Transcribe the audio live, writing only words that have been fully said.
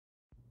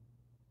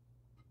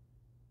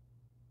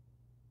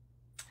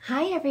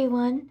Hi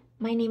everyone,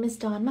 my name is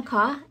Dawn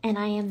McCaw and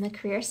I am the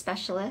Career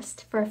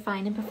Specialist for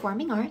Fine and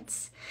Performing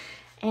Arts,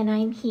 and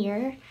I'm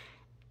here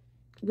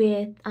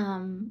with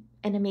an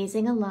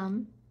amazing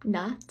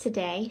alumna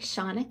today,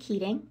 Shauna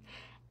Keating,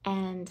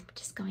 and I'm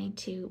just going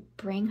to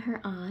bring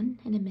her on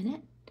in a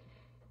minute.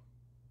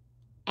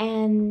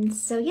 And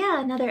so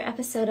yeah, another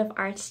episode of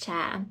Arts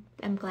Chat.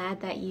 I'm glad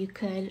that you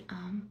could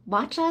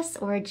watch us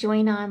or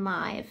join on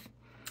live.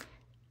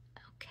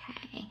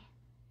 Okay.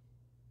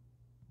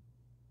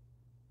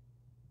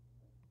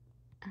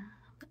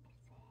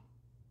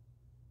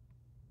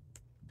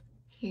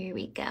 Here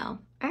we go.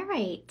 All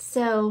right,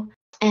 so,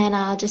 and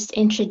I'll just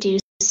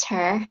introduce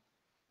her,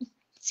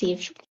 see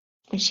if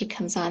when she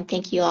comes on.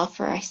 Thank you all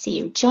for, I see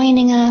you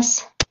joining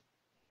us.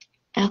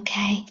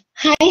 Okay.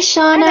 Hi,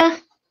 Shauna.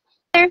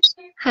 Hi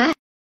there.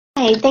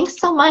 Hi. Thanks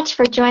so much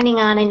for joining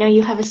on. I know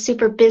you have a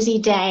super busy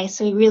day,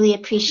 so we really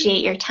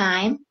appreciate your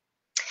time.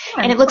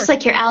 Yeah, And it looks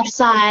like you're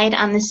outside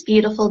on this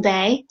beautiful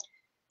day.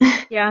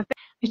 Yeah,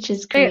 which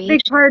is great.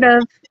 big part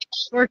of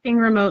working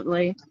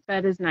remotely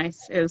that is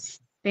nice is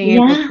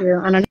being able to,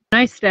 on a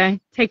nice day,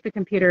 take the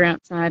computer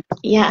outside.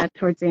 Yeah.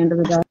 Towards the end of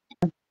the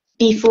day.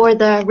 Before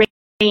the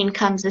rain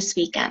comes this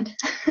weekend.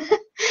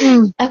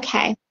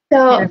 Okay,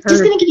 so Yeah,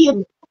 just going to give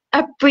you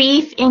a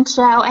brief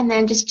intro and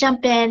then just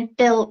jump in,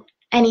 fill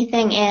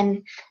anything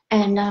in.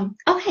 And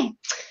okay,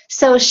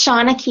 so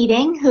Shauna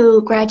Keating,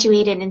 who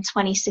graduated in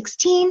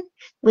 2016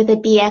 with a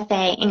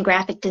BFA in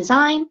graphic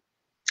design.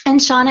 And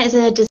Shauna is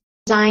a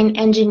design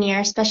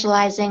engineer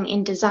specializing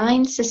in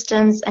design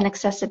systems and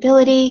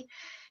accessibility.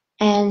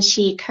 And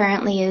she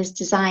currently is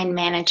design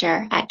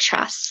manager at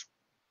Truss.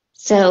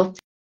 So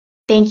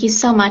thank you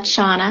so much,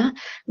 Shauna.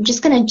 I'm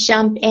just going to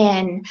jump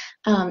in.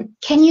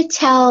 Can you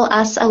tell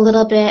us a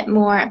little bit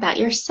more about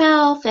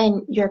yourself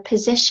and your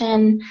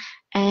position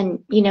and,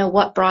 you know,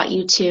 what brought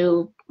you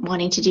to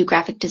wanting to do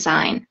graphic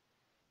design?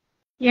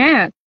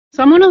 Yeah,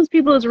 so I'm one of those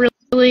people who's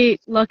really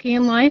lucky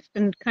in life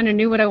and kind of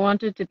knew what I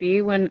wanted to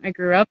be when I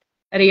grew up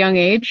at a young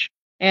age.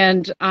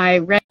 And I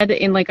read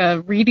in like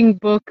a reading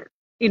book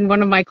in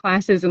one of my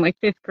classes in like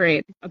 5th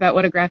grade about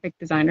what a graphic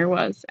designer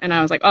was. And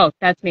I was like, oh,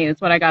 that's me.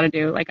 That's what I got to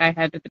do. Like I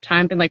had at the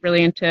time been like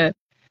really into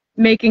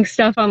making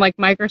stuff on like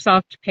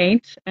Microsoft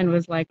Paint and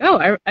was like,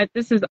 oh,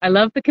 I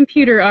love the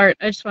computer art.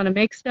 I just want to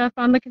make stuff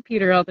on the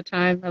computer all the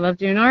time. I love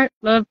doing art,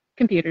 love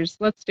computers.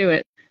 Let's do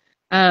it.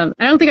 I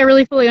don't think I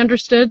really fully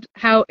understood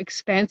how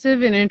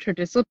expansive and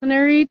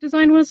interdisciplinary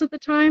design was at the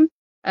time.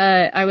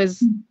 I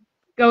was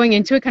going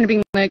into it kind of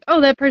being like,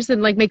 oh, that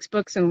person like makes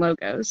books and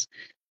logos.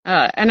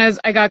 And as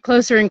I got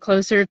closer and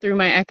closer through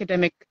my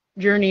academic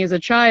journey as a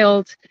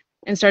child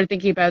and started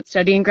thinking about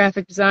studying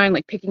graphic design,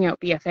 like picking out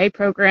BFA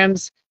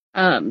programs,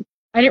 I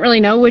didn't really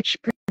know which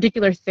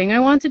particular thing I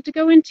wanted to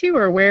go into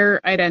or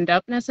where I'd end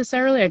up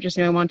necessarily. I just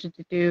knew I wanted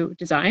to do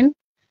design.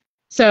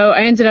 So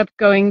I ended up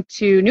going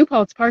to New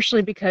Paltz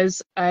partially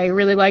because I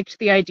really liked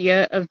the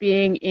idea of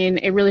being in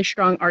a really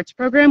strong arts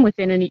program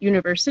within a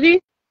university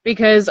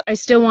because I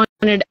still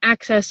wanted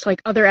access to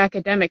like other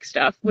academic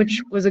stuff,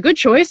 which was a good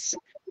choice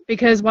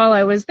because while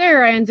I was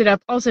there, I ended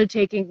up also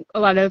taking a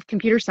lot of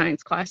computer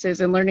science classes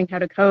and learning how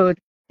to code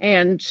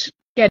and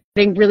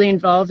getting really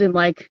involved in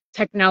like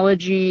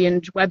technology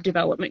and web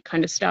development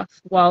kind of stuff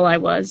while I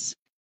was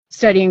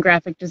studying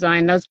graphic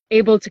design. I was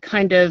able to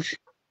kind of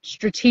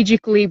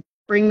strategically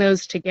bring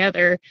those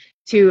together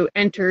to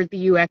enter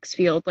the UX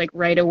field like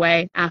right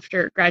away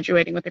after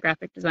graduating with a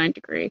graphic design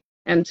degree.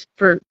 And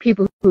for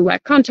people who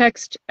lack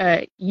context,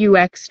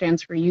 UX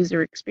stands for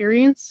user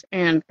experience,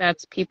 and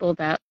that's people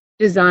that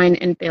design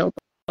and build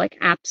like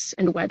apps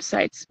and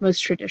websites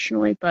most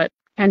traditionally, but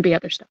can be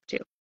other stuff too.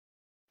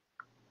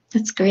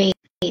 That's great.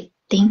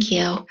 Thank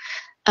you.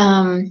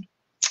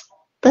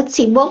 Let's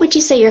see, what would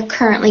you say you're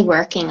currently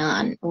working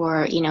on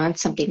or, you know, on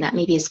something that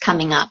maybe is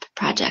coming up,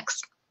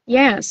 projects?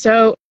 Yeah,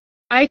 so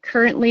I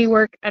currently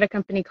work at a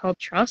company called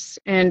Truss,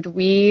 and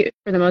we,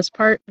 for the most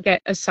part,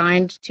 get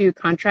assigned to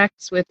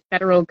contracts with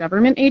federal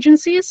government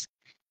agencies.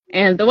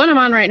 And the one I'm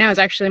on right now is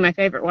actually my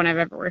favorite one I've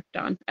ever worked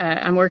on.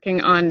 I'm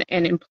working on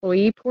an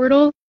employee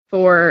portal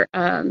for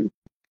the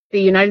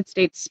United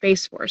States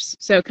Space Force.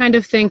 So kind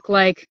of think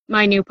like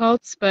My New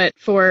Paltz, but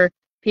for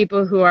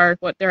people who are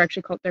what they're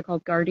actually called. They're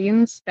called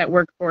guardians that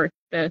work for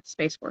the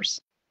Space Force.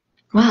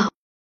 Wow.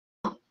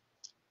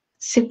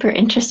 Super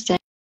interesting.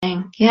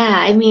 Yeah,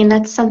 I mean,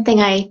 that's something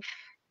I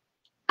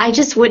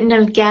just wouldn't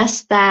have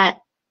guessed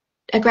that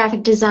a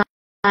graphic design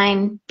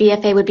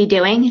BFA would be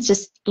doing. It's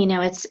just, you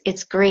know,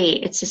 it's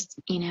great. It's just,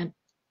 you know,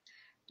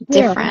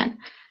 different.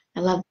 Yeah. I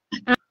love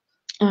that.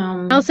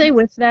 I'll say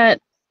with that,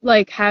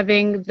 like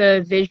having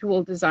the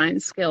visual design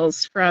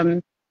skills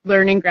from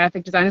learning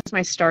graphic design as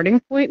my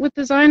starting point with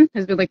design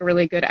has been like a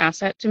really good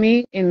asset to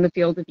me in the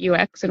field of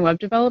UX and web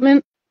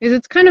development. Because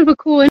it's kind of a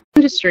cool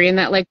industry in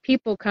that like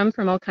people come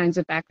from all kinds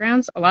of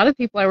backgrounds. A lot of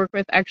people I work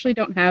with actually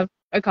don't have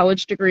a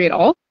college degree at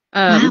all.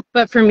 Wow.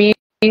 But for me,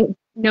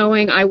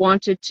 knowing I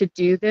wanted to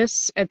do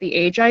this at the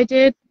age I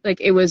did, like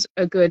it was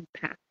a good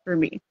path for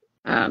me.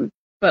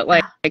 But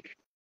like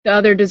the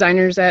other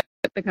designers at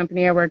the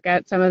company I work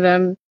at, some of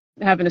them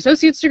have an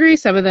associate's degree,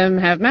 some of them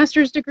have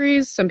master's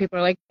degrees, some people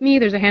are like me,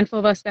 there's a handful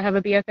of us that have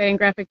a BFA in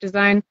graphic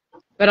design.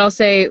 But I'll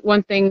say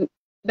one thing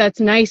that's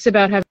nice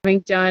about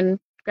having done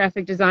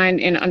graphic design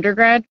in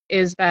undergrad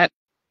is that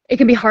it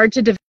can be hard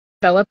to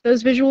develop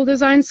those visual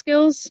design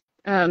skills.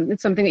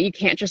 It's something that you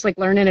can't just like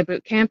learn in a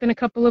boot camp in a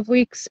couple of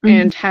weeks,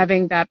 and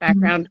having that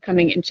background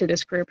coming into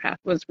this career path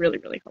was really,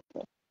 really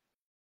helpful.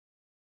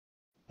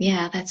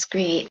 Yeah, that's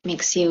great.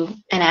 Makes you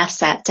an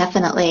asset,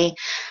 definitely.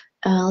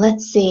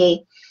 Let's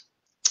see.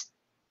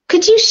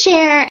 Could you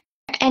share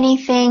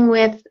anything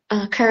with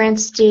current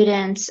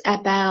students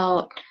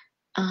about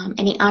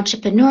any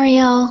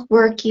entrepreneurial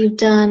work you've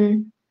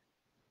done?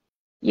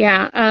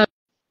 Yeah,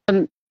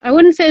 I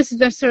wouldn't say this is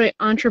necessarily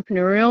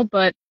entrepreneurial,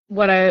 but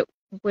what I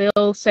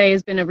will say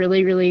has been a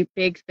really, really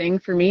big thing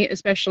for me,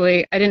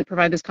 especially, I didn't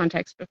provide this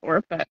context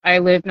before, but I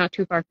live not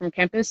too far from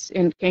campus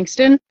in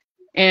Kingston,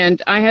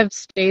 and I have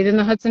stayed in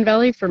the Hudson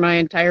Valley for my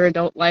entire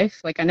adult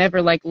life. Like, I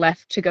never like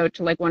left to go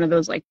to like one of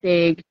those like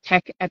big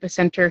tech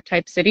epicenter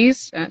type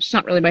cities. It's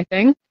not really my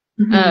thing.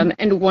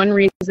 And one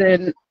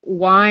reason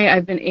why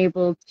I've been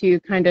able to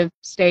kind of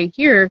stay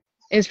here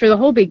is for the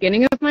whole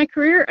beginning of my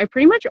career, I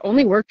pretty much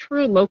only worked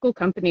for local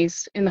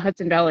companies in the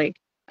Hudson Valley.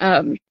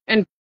 And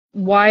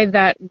why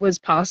that was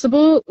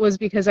possible was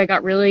because I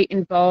got really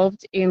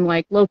involved in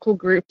like local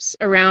groups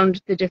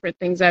around the different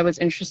things I was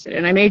interested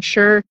in. I made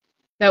sure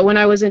that when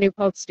I was a New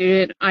Paltz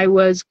student, I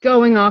was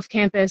going off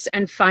campus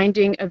and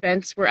finding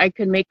events where I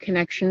could make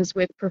connections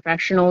with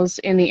professionals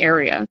in the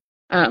area.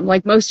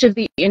 Like most of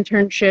the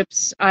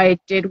internships I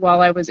did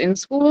while I was in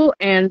school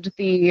and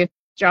the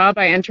job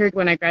I entered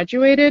when I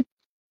graduated,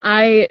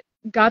 I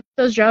got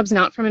those jobs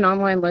not from an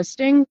online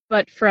listing,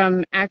 but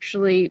from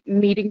actually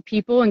meeting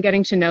people and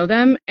getting to know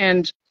them.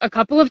 And a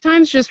couple of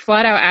times just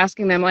flat out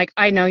asking them, like,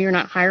 I know you're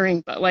not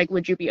hiring, but like,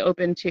 would you be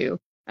open to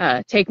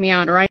take me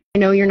on? Or I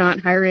know you're not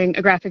hiring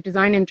a graphic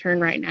design intern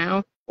right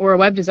now or a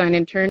web design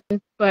intern,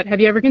 but have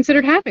you ever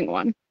considered having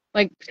one?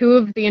 Like 2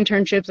 of the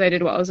internships I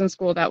did while I was in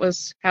school, that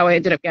was how I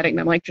ended up getting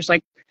them, like just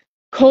like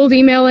cold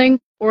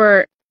emailing,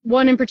 or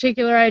one in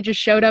particular, I just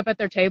showed up at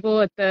their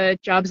table at the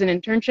jobs and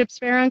internships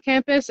fair on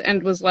campus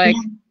and was like,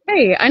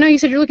 hey, I know you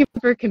said you're looking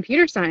for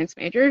computer science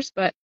majors,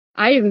 but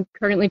I am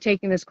currently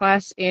taking this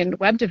class in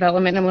web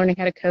development. I'm learning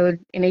how to code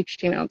in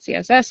HTML and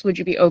CSS. Would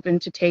you be open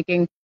to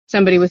taking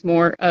somebody with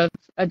more of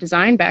a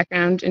design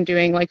background and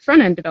doing like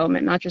front end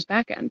development, not just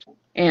back end?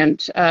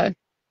 And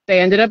they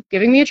ended up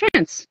giving me a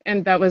chance.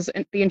 And that was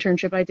the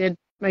internship I did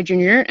my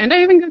junior year. And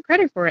I even got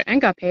credit for it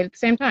and got paid at the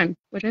same time,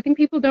 which I think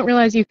people don't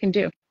realize you can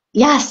do.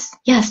 Yes,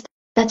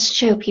 that's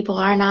true. People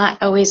are not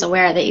always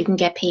aware that you can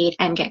get paid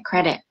and get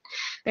credit.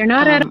 They're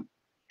not at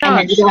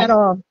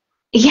all.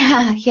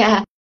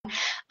 Yeah.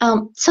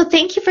 So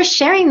thank you for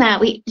sharing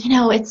that.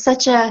 It's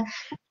such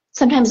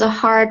sometimes a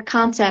hard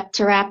concept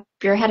to wrap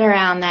your head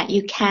around, that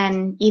you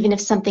can, even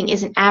if something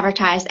isn't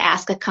advertised,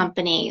 ask a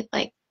company,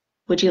 like,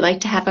 would you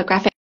like to have a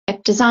graphic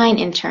design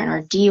intern,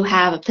 or do you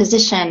have a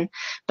position,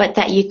 but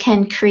that you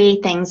can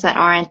create things that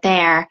aren't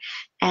there.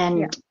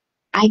 And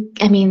I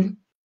mean,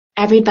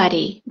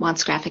 everybody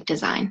wants graphic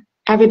design.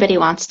 Everybody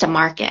wants to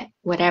market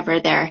whatever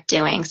they're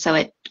doing. So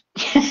it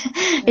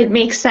it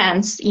makes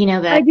sense,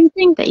 that I do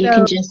think that you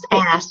can just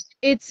ask.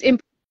 It's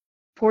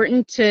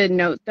important to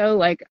note, though,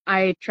 like,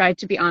 I tried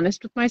to be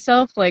honest with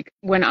myself. Like,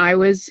 when I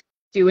was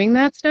doing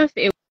that stuff,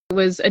 it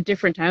was a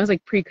different time. It was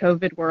like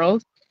pre-COVID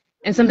world.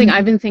 And something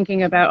I've been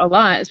thinking about a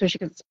lot, especially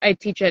because I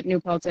teach at New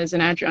Paltz as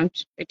an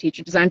adjunct. I teach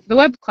a design for the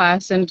web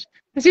class, and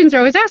the students are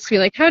always asking me,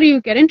 like, how do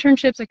you get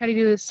internships? Like, how do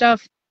you do this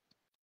stuff?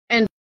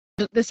 And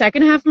the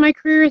second half of my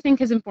career, I think,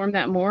 has informed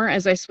that more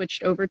as I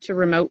switched over to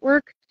remote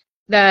work,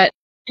 that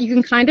you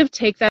can kind of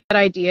take that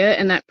idea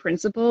and that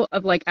principle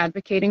of like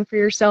advocating for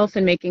yourself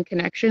and making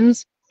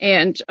connections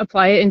and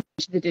apply it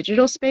into the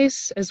digital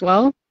space as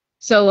well.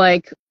 So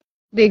like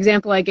the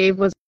example I gave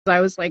was I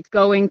was like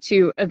going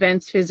to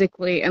events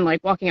physically and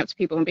like walking up to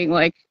people and being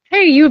like,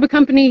 hey, you have a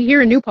company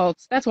here in New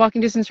Paltz, that's walking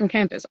distance from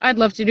campus. I'd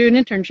love to do an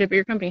internship at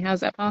your company.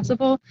 How's that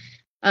possible?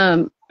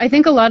 I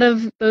think a lot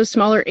of those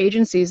smaller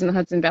agencies in the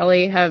Hudson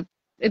Valley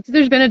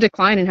there's been a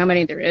decline in how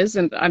many there is,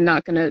 and I'm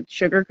not going to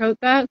sugarcoat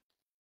that.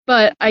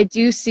 But I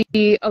do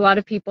see a lot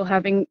of people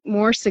having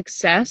more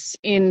success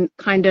in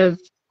kind of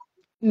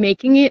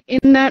making it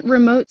in that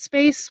remote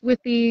space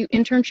with the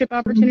internship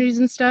opportunities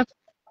and stuff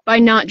by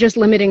not just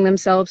limiting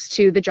themselves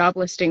to the job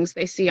listings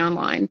they see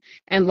online,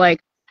 and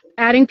like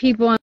adding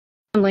people on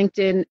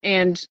LinkedIn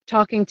and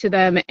talking to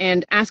them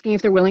and asking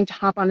if they're willing to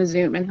hop on a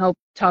Zoom and help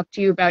talk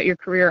to you about your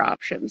career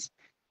options.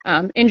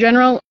 In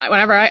general,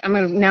 whenever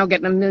I'm now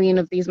getting a million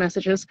of these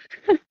messages.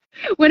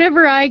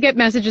 Whenever I get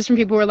messages from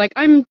people who are like,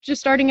 I'm just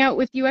starting out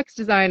with UX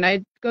design,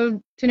 I'd go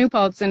to New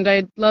Paltz and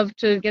I'd love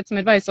to get some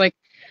advice. Like,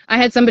 I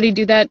had somebody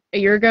do that a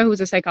year ago who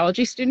was a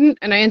psychology student,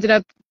 and I ended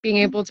up being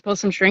able to pull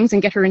some strings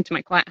and get her into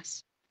my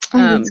class,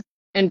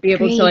 and be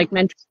able to like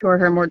mentor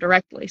her more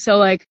directly. So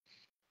like,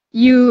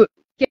 you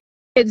get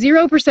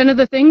 0% of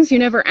the things you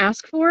never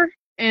ask for.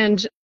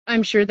 And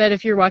I'm sure that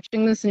if you're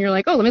watching this and you're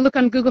like, oh, let me look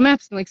on Google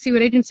Maps and like see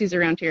what agencies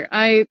are around here.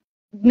 I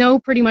know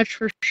pretty much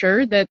for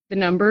sure that the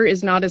number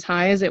is not as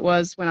high as it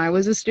was when I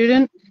was a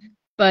student.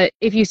 But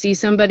if you see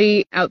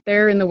somebody out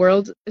there in the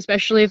world,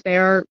 especially if they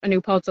are a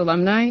New Paltz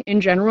alumni,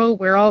 in general,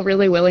 we're all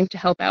really willing to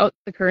help out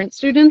the current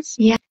students.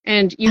 Yeah.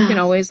 And you can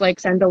always like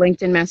send a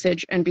LinkedIn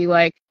message and be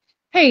like,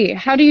 hey,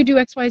 how do you do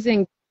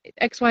XYZ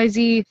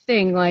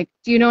thing? Like,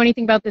 do you know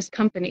anything about this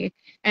company?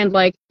 And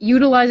like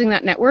utilizing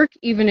that network,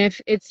 even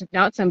if it's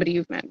not somebody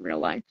you've met in real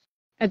life.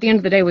 At the end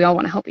of the day, we all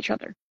want to help each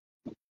other.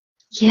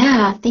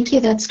 Yeah, thank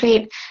you. That's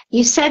great.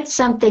 You said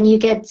something, you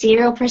get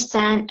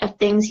 0% of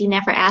things you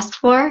never asked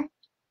for.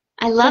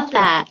 I love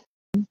that.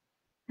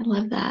 I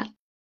love that.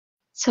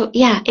 So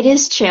yeah, it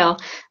is true.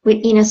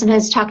 We,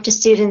 sometimes talk to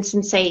students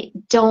and say,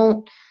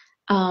 don't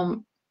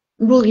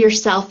rule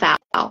yourself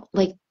out.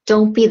 Like,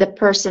 don't be the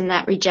person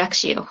that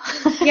rejects you.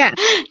 Yeah.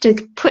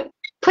 Just put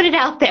it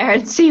out there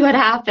and see what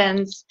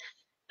happens.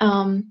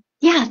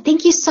 Yeah,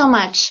 thank you so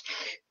much.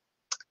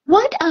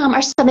 What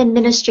are some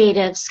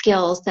administrative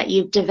skills that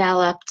you've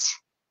developed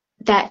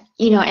that,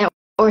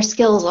 or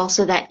skills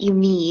also that you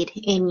need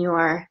in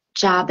your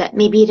job that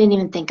maybe you didn't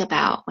even think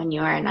about when you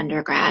were an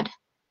undergrad?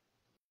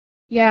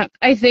 Yeah,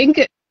 I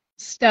think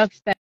stuff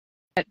that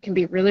can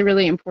be really,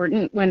 really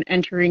important when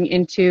entering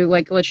into,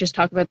 like, let's just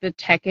talk about the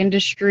tech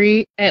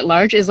industry at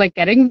large, is like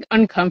getting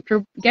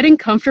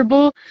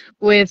comfortable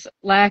with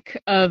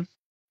lack of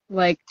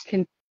like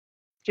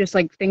just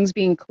like things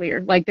being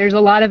clear. Like there's a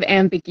lot of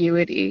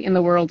ambiguity in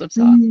the world of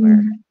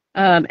software.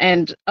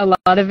 And a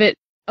lot of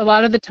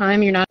the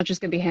time you're not just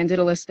going to be handed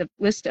a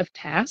list of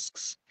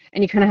tasks,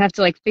 and you kind of have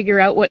to like figure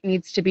out what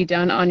needs to be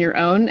done on your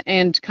own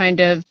and kind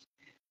of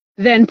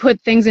then put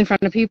things in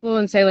front of people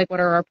and say like, what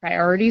are our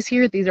priorities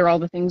here? These are all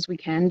the things we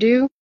can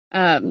do.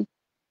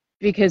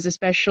 Because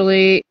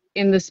especially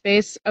in the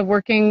space of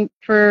working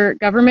for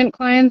government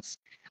clients,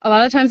 a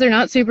lot of times they're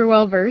not super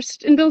well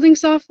versed in building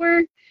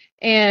software,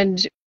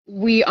 and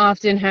we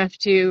often have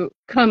to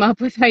come up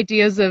with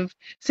ideas of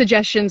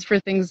suggestions for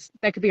things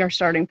that could be our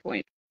starting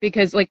point.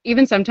 Because like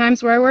even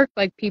sometimes where I work,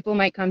 like people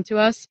might come to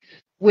us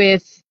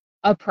with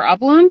a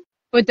problem,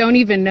 but don't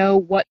even know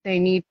what they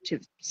need to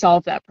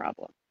solve that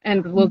problem.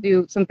 And we'll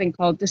do something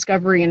called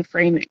discovery and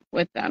framing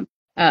with them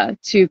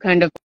to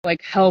kind of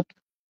like help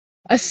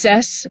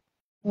assess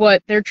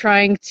what they're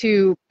trying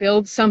to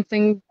build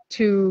something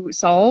to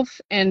solve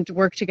and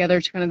work together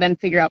to kind of then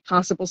figure out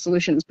possible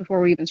solutions before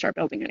we even start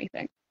building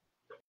anything.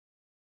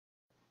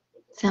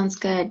 Sounds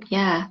good.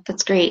 Yeah,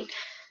 that's great.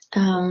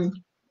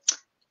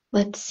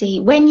 Let's see.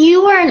 When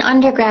you were an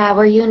undergrad,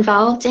 were you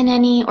involved in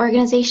any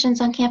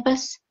organizations on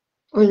campus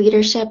or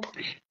leadership?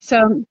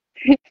 So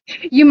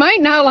you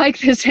might not like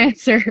this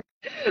answer,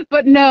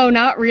 but no,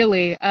 not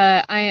really.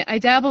 I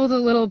dabbled a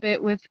little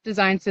bit with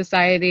Design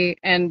Society,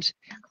 and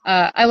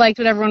I liked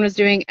what everyone was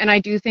doing. And I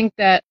do think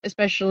that,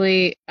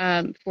 especially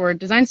for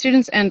design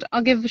students, and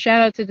I'll give a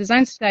shout out to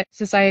Design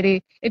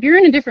Society, if you're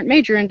in a different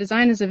major and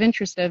design is of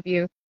interest of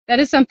you, that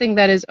is something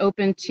that is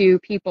open to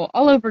people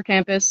all over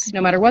campus,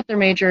 no matter what their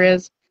major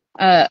is.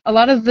 A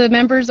lot of the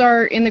members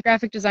are in the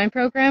graphic design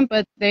program,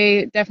 but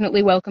they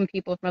definitely welcome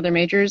people from other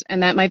majors,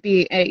 and that might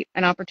be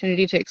an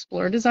opportunity to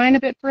explore design a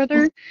bit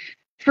further.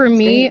 For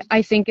me,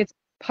 I think it's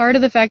part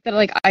of the fact that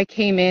like I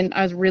came in,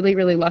 I was really,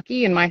 really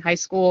lucky, and my high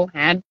school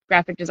had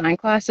graphic design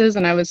classes,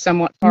 and I was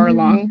somewhat far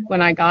along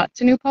when I got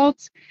to New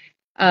Paltz,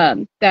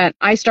 that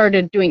I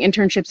started doing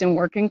internships and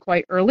working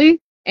quite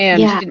early,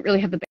 and didn't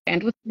really have the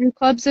bandwidth to do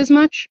clubs as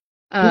much.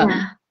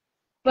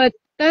 But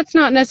that's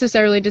not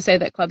necessarily to say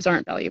that clubs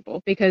aren't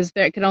valuable, because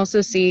I can also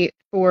see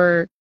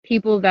for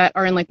people that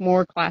are in like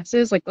more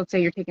classes, like let's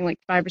say you're taking like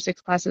 5 or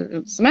 6 classes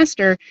a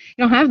semester,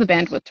 you don't have the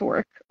bandwidth to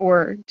work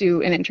or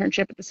do an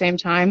internship at the same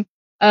time.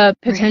 A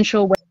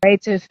potential way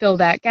to fill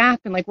that gap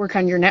and like work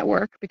on your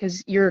network,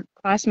 because your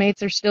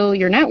classmates are still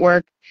your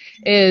network,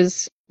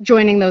 is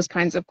joining those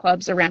kinds of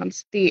clubs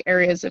around the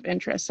areas of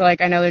interest. So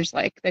like I know there's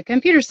like the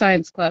computer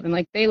science club, and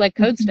like they like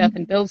code stuff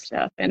and build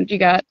stuff, and you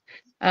got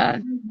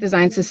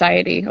Design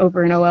Society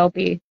over in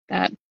OLB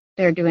that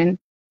they're doing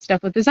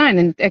stuff with design,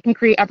 and it can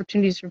create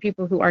opportunities for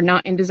people who are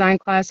not in design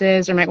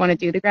classes or might want to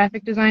do the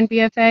graphic design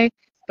BFA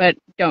but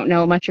don't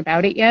know much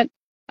about it yet,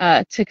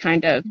 to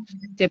kind of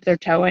dip their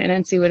toe in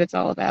and see what it's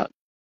all about.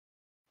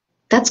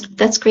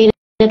 That's great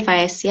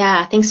advice.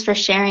 Yeah, thanks for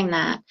sharing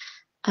that.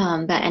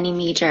 That any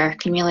major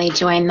can really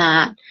join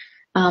that.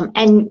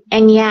 And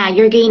yeah,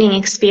 you're gaining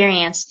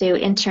experience through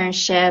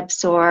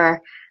internships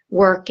or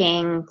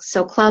working.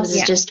 So clubs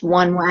is just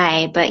one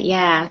way, but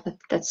yeah,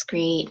 that's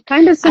great.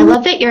 Kind of I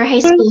love that your high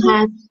school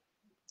has.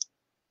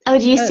 Oh,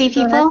 do you see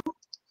people?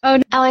 Oh,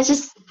 no. I was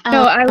just.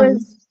 No, I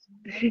was.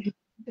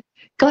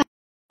 Go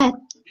ahead.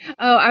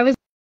 Oh, I was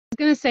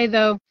gonna say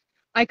though,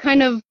 I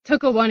kind of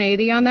took a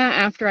 180 on that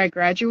after I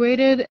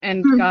graduated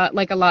and got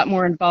like a lot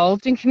more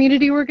involved in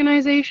community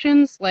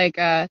organizations, like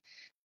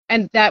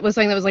and that was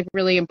something that was like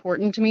really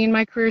important to me in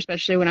my career,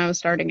 especially when I was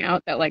starting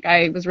out, that like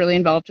I was really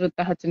involved with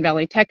the Hudson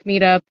Valley Tech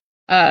Meetup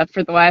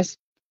for the last,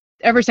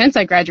 ever since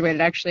I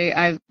graduated actually.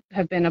 I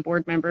have been a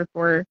board member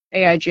for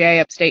AIGA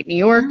Upstate New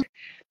York.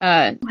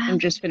 Wow. I'm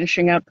just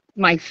finishing up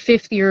my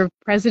 5th year of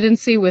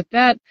presidency with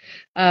that.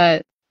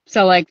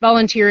 So like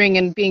volunteering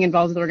and being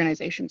involved with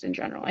organizations in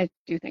general, I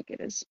do think it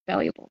is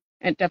valuable.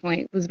 It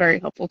definitely was very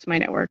helpful to my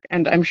network,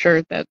 and I'm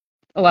sure that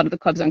a lot of the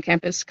clubs on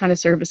campus kind of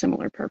serve a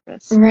similar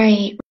purpose.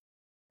 Right,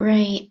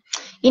 right.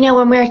 You know,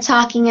 when we're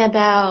talking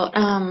about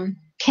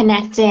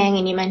connecting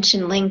and you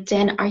mentioned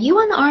LinkedIn, are you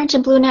on the Orange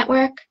and Blue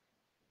Network?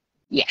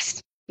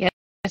 Yes, yes,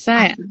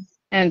 I am. Awesome.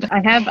 And I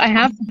Okay.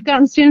 have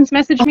gotten students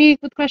message me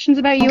with questions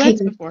about Okay,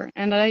 UX before,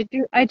 and I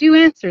do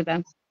answer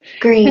them.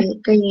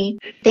 great, great.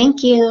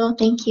 Thank you,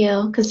 thank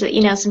you. Because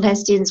you know,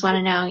 sometimes students want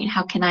to know, you know,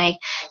 how can I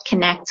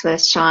connect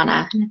with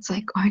Shauna? And it's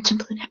like Orange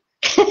and Blue Network.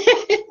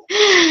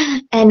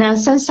 And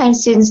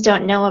sometimes students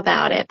don't know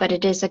about it, but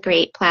it is a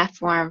great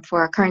platform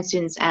for current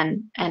students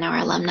and our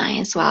alumni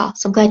as well.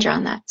 So I'm glad you're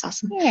on that. It's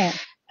awesome. Yeah.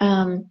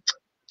 Um,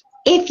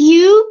 if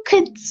you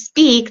could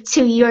speak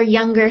to your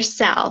younger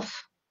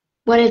self,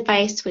 what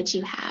advice would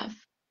you have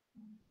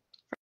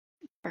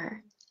for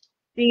her?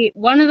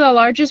 One of the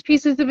largest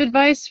pieces of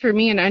advice for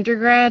me in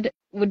undergrad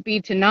would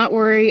be to not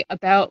worry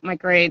about my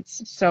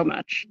grades so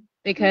much.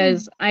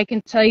 Because I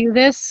can tell you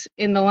this,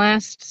 in the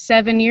last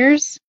 7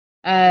 years,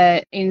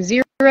 in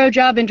 0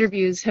 job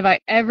interviews have I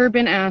ever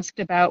been asked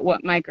about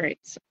what my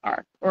grades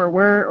are or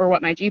were or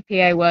what my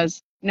GPA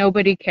was.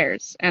 Nobody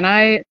cares. And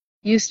I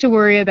used to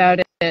worry about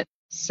it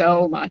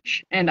so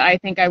much. And I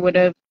think I would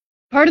have,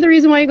 part of the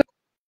reason why you go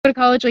to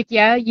college, like,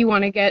 yeah, you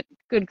want to get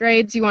good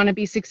grades, you want to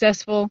be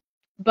successful,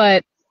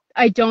 but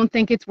I don't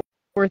think it's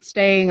worth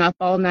staying up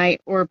all night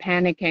or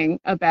panicking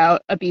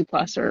about a B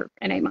plus or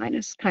an A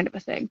minus kind of a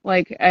thing.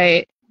 Like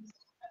I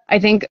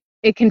think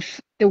it can,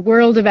 the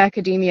world of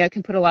academia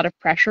can put a lot of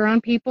pressure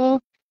on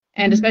people.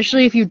 And Mhm.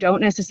 especially if you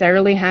don't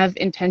necessarily have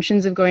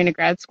intentions of going to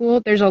grad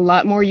school, there's a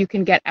lot more you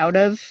can get out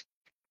of,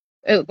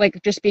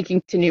 like just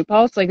speaking to New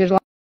Paltz, like there's a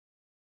lot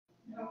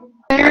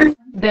there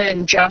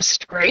than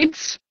just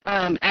grades.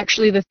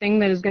 Actually, the thing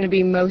that is going to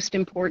be most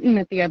important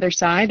at the other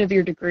side of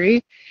your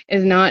degree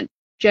is not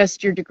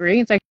just your degree.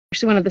 It's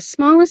actually one of the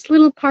smallest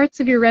little parts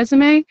of your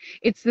resume.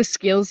 It's the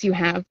skills you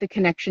have, the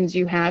connections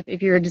you have.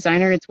 If you're a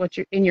designer, it's what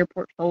you're in your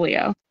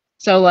portfolio.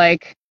 So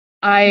like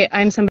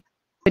I'm somebody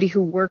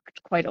who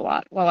worked quite a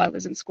lot while I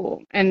was in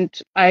school, and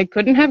I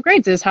couldn't have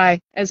grades as high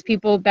as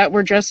people that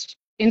were just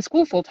in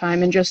school full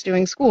time and just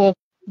doing school.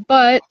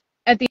 But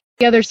at the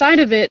other side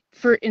of it,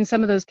 for in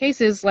some of those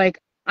cases, like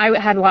I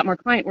had a lot more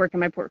client work in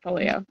my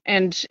portfolio.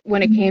 And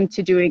when it came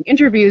to doing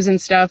interviews and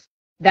stuff,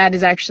 that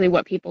is actually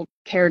what people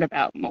cared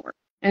about more.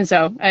 And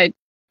so I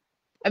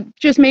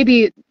just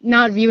maybe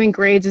not viewing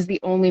grades as the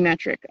only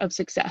metric of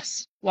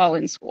success while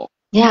in school.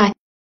 Yeah, I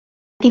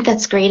think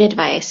that's great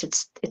advice.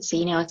 It's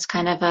you know, it's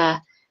kind of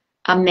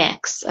a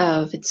mix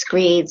of its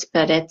grades,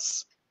 but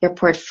it's your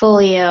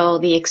portfolio,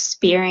 the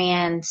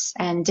experience,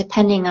 and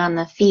depending on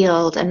the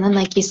field. And then,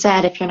 like you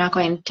said, if you're not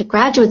going to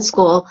graduate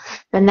school,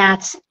 then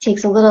that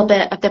takes a little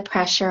bit of the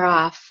pressure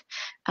off.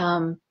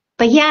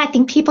 But yeah, I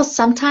think people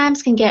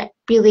sometimes can get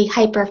really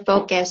hyper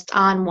focused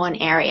on one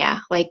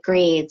area, like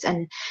grades,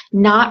 and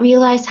not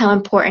realize how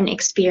important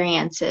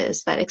experience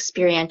is, that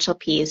experiential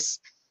piece,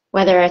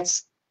 whether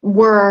it's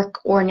work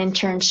or an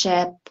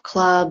internship,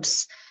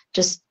 clubs,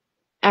 just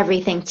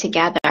everything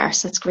together.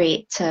 So it's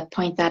great to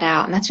point that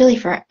out. And that's really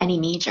for any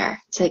major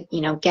to,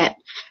 you know, get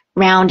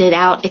rounded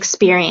out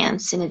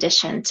experience in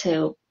addition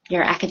to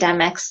your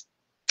academics.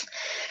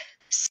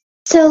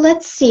 So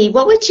let's see,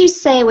 what would you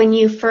say when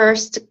you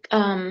first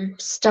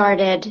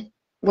started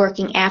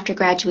working after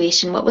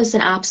graduation? What was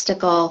an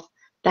obstacle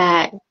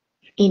that,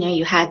 you know,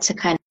 you had to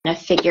kind of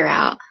figure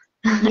out?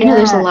 I know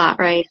there's a Yeah. lot,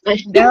 right? But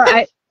No,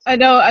 I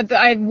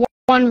know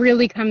one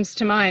really comes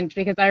to mind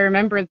because I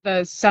remember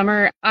the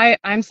summer.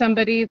 I'm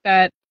somebody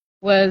that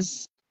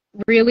was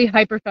really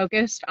hyper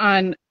focused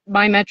on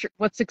my metric,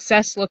 what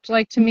success looked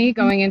like to me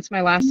going into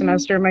my last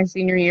semester of my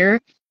senior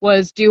year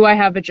was, do I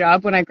have a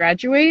job when I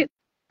graduate?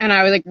 And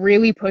I would like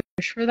really push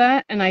for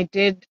that, and I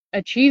did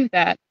achieve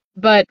that.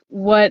 But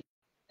what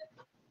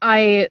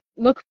I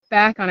look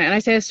back on it, and I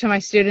say this to my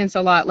students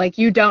a lot, like,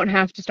 you don't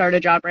have to start a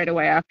job right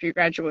away after you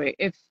graduate.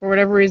 If for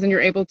whatever reason you're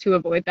able to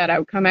avoid that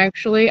outcome,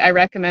 actually, I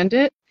recommend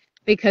it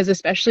because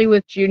especially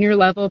with junior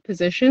level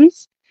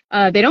positions,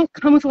 they don't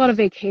come with a lot of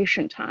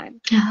vacation time.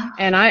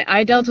 And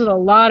I dealt with a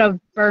lot of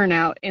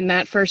burnout in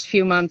that first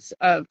few months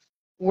of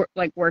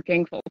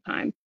working full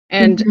time.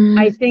 And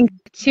I Mhm. think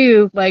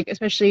too, like,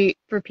 especially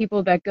for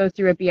people that go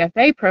through a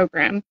BFA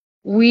program,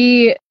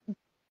 we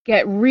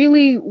get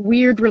really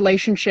weird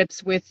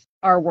relationships with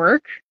our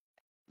work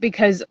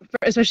because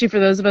especially for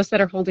those of us that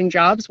are holding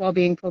jobs while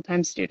being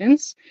full-time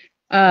students,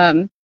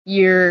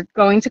 you're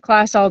going to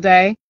class all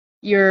day,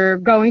 you're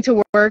going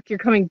to work, you're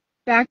coming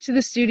back to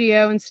the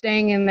studio and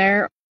staying in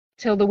there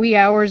till the wee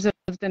hours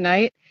of the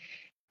night.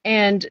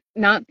 And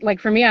not like,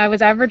 for me, I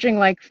was averaging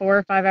like 4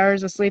 or 5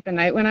 hours of sleep a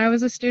night when I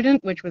was a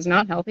student, which was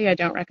not healthy. I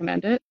don't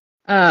recommend it.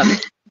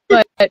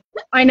 But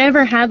I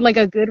never had like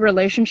a good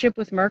relationship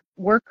with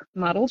work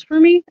models for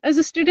me as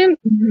a student.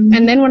 And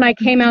Mhm. then when I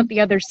came out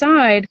the other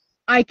side,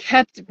 I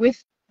kept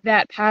with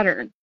that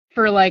pattern.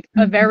 for like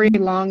a very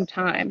Mhm. long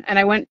time. And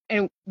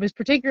it was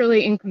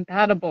particularly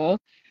incompatible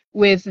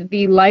with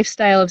the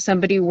lifestyle of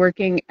somebody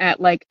working at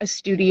like a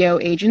studio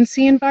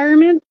agency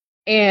environment.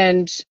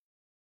 And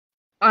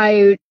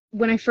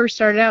when I first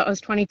started out, I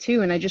was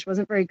 22 and I just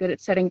wasn't very good at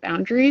setting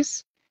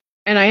boundaries.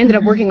 And I ended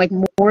up Mhm. working like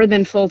more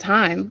than full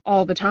time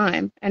all the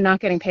time and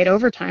not getting paid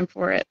overtime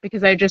for it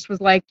because I just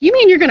was like, you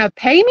mean you're going to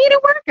pay me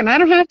to work and I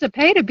don't have to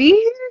pay to be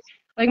here?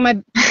 Like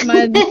my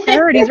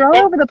priorities are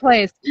all over the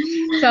place.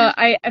 So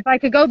if I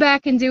could go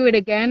back and do it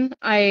again,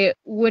 I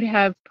would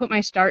have put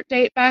my start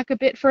date back a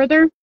bit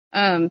further,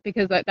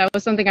 because that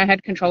was something I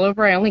had control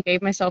over. I only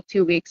gave myself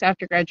 2 weeks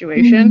after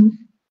graduation.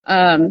 Mhm.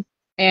 Um,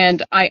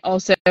 and I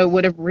also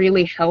would have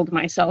really held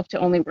myself to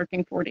only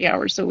working 40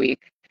 hours a week.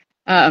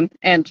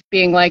 And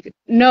being like,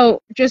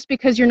 no, just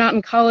because you're not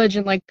in college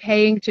and like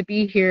paying to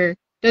be here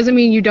doesn't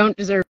mean you don't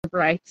deserve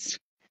rights.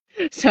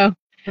 So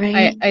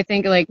Right. I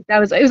think like it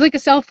was like a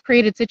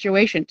self-created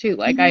situation too.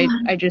 Like Yeah.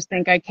 I just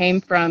think I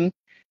came from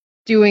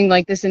doing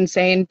like this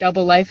insane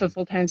double life of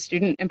full-time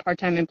student and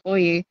part-time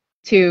employee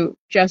to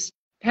just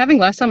having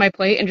less on my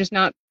plate and just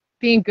not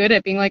being good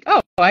at being like,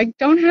 oh, I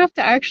don't have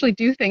to actually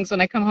do things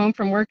when I come home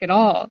from work at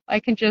all. I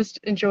can just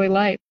enjoy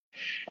life.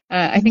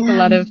 I think a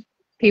lot Yeah. of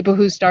people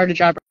who start a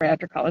job right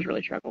after college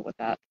really struggle with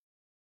that.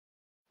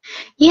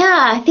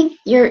 Yeah, I think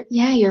you're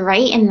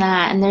right in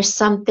that. And there's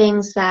some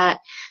things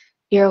that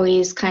you're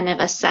always kind of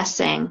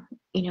assessing,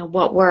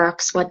 what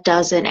works, what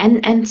doesn't,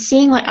 and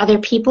seeing what other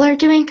people are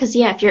doing. Because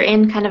yeah, if you're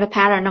in kind of a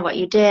pattern of what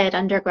you did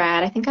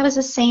undergrad, I think I was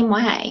the same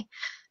way.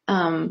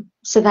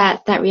 So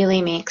that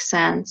really makes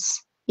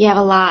sense. You have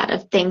a lot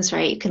of things,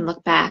 right? You can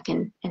look back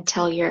and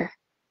tell your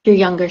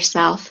younger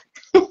self.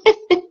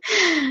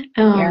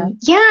 Yeah.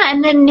 Yeah,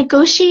 and then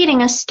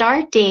negotiating a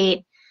start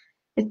date,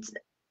 it's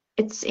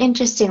it's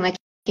interesting. Like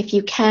if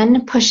you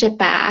can push it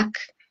back,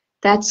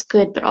 that's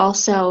good. But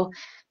also,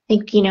 I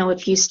think,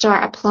 if you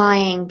start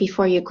applying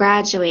before you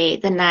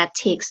graduate, then that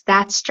takes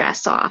that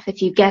stress off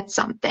if you get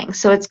something.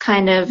 So it's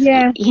kind of,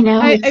 Yeah.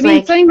 I it's mean,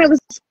 like, something that was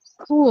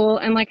cool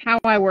and like how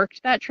I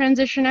worked that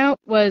transition out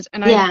was,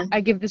 and yeah.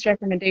 I give this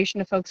recommendation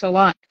to folks a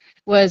lot,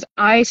 was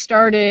I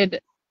did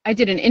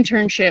an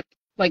internship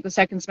like the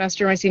second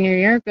semester of my senior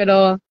year, good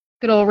old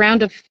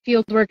round of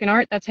field work in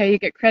art. That's how you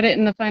get credit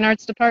in the fine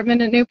arts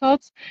department at New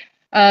Paltz.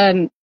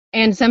 Um,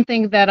 and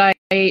something that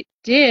I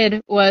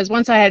did was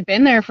once I had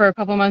been there for a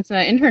couple months in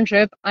that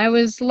internship, I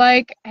was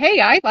like, hey,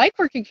 I like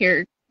working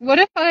here. What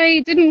if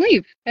I didn't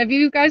leave? Have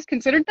you guys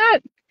considered that?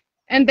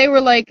 And they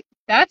were like,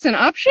 that's an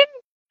option?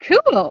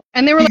 Cool.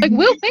 And they were like,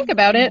 we'll think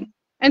about it.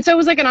 And so it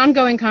was like an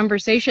ongoing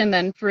conversation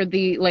then for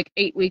the like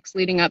 8 weeks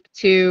leading up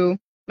to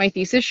my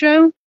thesis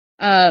show.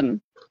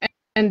 Um,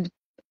 and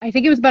I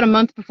think it was about a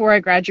month before I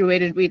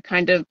graduated, we'd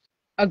kind of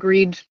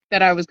agreed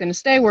that I was going to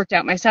stay, worked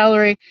out my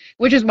salary,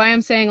 which is why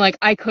I'm saying like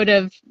I could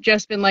have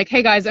just been like,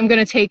 hey guys, I'm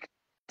going to take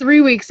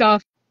 3 weeks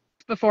off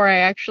before I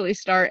actually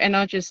start and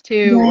not just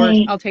two, or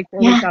Right. I'll take 4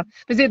 weeks Yeah. off.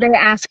 Because they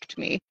asked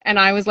me and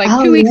I was like,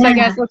 Oh, 2 weeks, I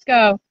guess, yeah. let's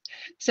go.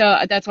 So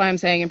that's why I'm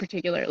saying in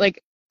particular.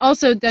 Like,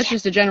 also, that's Yeah.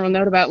 just a general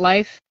note about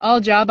life. All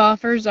job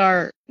offers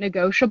are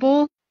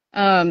negotiable.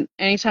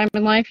 Anytime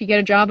in life you get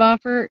a job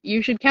offer,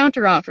 you should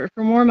counter offer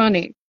for more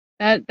money.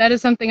 That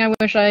is something I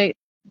wish I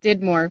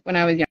did more when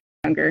I was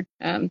younger.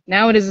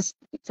 Now it is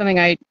something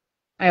I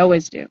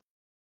always do.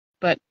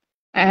 But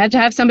I had to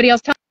have somebody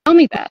else tell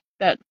me that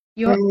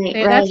Right,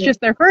 that's right,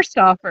 just their first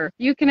offer.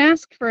 You can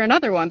ask for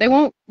another one. They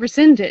won't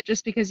rescind it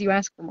just because you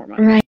ask for more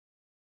money.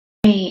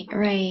 right,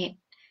 right.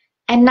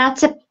 And not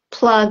to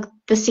plug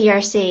the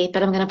CRC,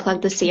 but I'm going to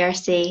plug the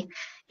CRC.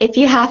 If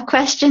you have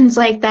questions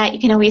like that, you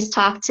can always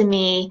talk to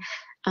me.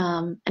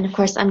 And of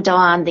course, I'm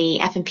Dawn, the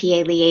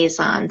FMPA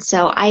liaison.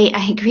 So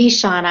I agree,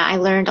 Shauna. I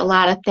learned a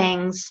lot of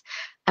things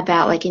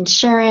about like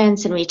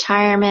insurance and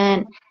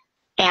retirement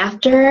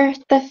after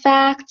the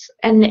fact,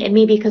 and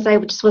maybe because I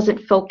just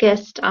wasn't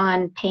focused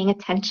on paying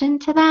attention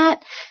to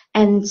that.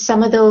 And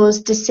some of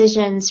those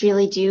decisions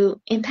really do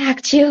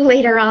impact you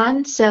later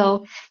on.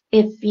 So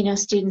if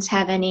students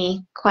have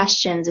any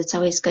questions, it's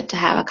always good to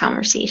have a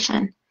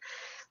conversation.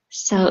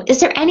 So is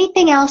there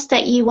anything else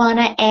that you want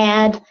to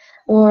add,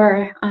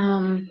 or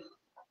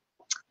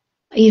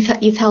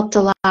you've helped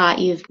a lot.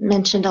 You've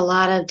mentioned a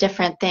lot of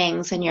different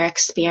things in your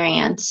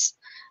experience.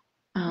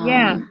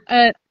 Yeah.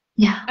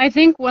 Yeah. I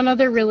think one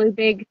other really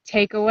big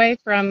takeaway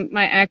from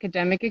my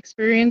academic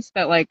experience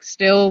that like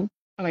still,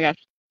 oh my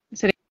gosh,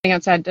 sitting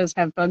outside does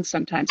have bugs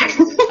sometimes.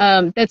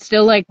 That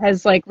still like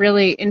has like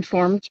really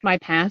informed my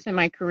path and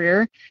my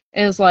career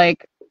is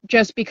like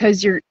just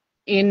because you're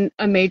in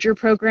a major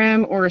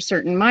program or a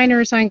certain minor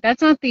or something,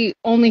 that's not the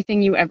only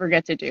thing you ever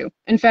get to do.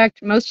 In fact,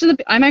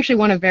 I'm actually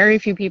one of very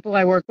few people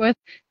I work with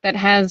that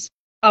has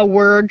a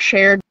word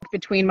shared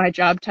between my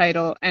job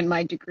title and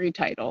my degree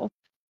title.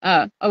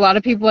 A lot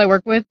of people I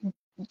work with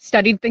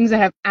studied things that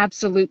have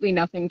absolutely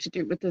nothing to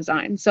do with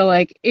design. So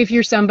like if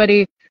you're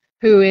somebody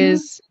who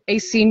is a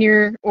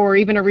senior or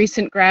even a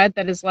recent grad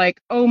that is like,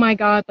 oh my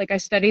God, like I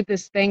studied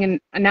this thing and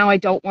now I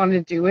don't want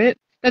to do it.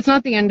 That's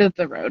not the end of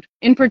the road.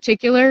 In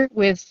particular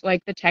with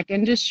like the tech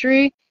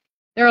industry,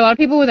 there are a lot of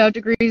people without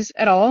degrees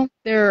at all.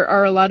 There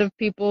are a lot of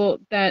people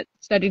that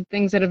studied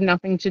things that have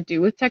nothing to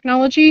do with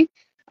technology.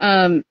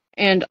 And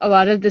a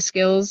lot of the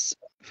skills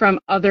from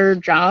other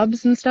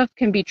jobs and stuff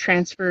can be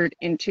transferred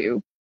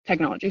into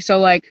technology. So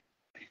like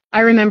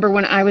I remember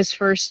when I was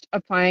first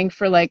applying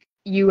for like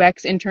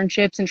UX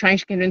internships and trying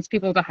to convince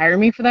people to hire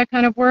me for that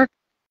kind of work,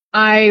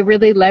 I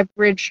really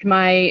leveraged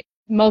my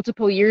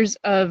multiple years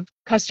of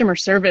customer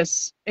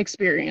service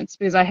experience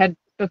because I had,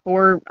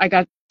 before I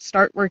got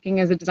start working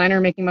as a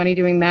designer making money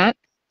doing that,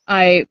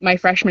 my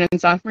freshman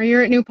and sophomore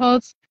year at New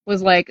Paltz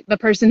was like the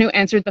person who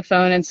answered the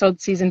phone and sold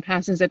season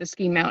passes at a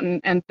ski mountain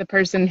and the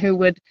person who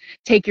would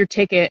take your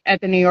ticket at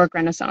the New York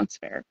Renaissance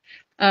Fair.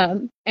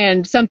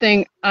 And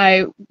something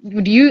I'd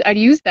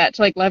use that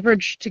to like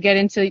leverage to get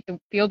into the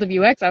field of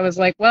UX. I was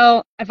like,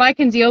 well, if I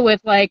can deal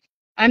with like,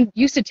 I'm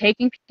used to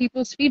taking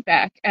people's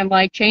feedback and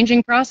like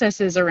changing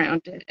processes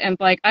around it. And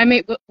like,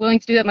 willing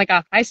to do that in like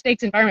a high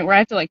stakes environment where I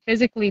have to like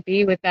physically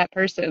be with that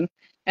person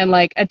and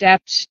like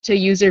adapt to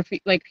user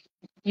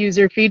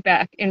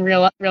feedback in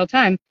real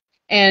time.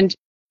 And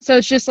so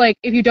it's just like,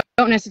 if you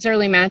don't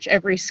necessarily match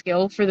every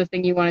skill for the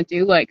thing you want to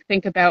do, like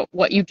think about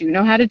what you do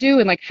know how to do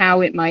and like how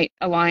it might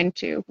align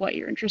to what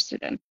you're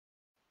interested in.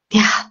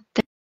 Yeah.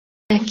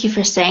 Thank you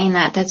for saying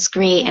that. That's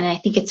great. And I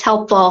think it's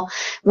helpful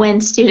when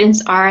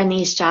students are in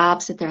these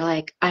jobs that they're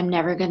like, I'm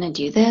never going to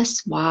do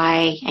this.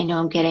 Why? I know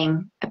I'm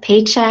getting a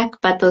paycheck,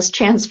 but those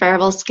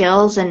transferable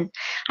skills. And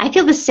I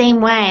feel the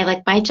same way.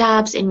 Like my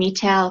jobs in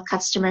retail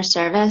customer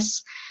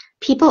service,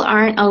 people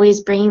aren't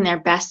always bringing their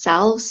best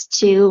selves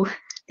to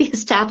the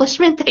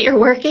establishment that you're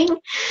working.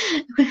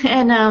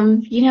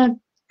 And,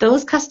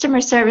 those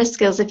customer service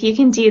skills, if you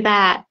can do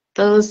that,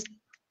 those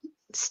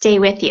stay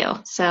with you.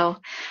 So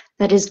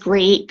that is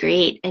great,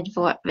 great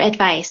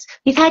advice.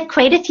 We've had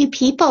quite a few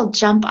people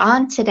jump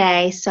on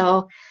today.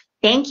 So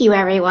thank you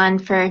everyone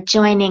for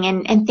joining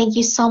and thank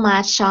you so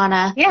much,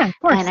 Shauna. Yeah, of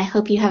course. And I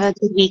hope you have a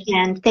good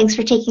weekend. Thanks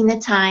for taking the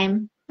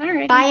time. All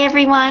right. Bye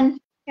everyone.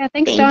 Yeah,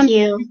 thanks, Thank Dawn.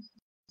 you.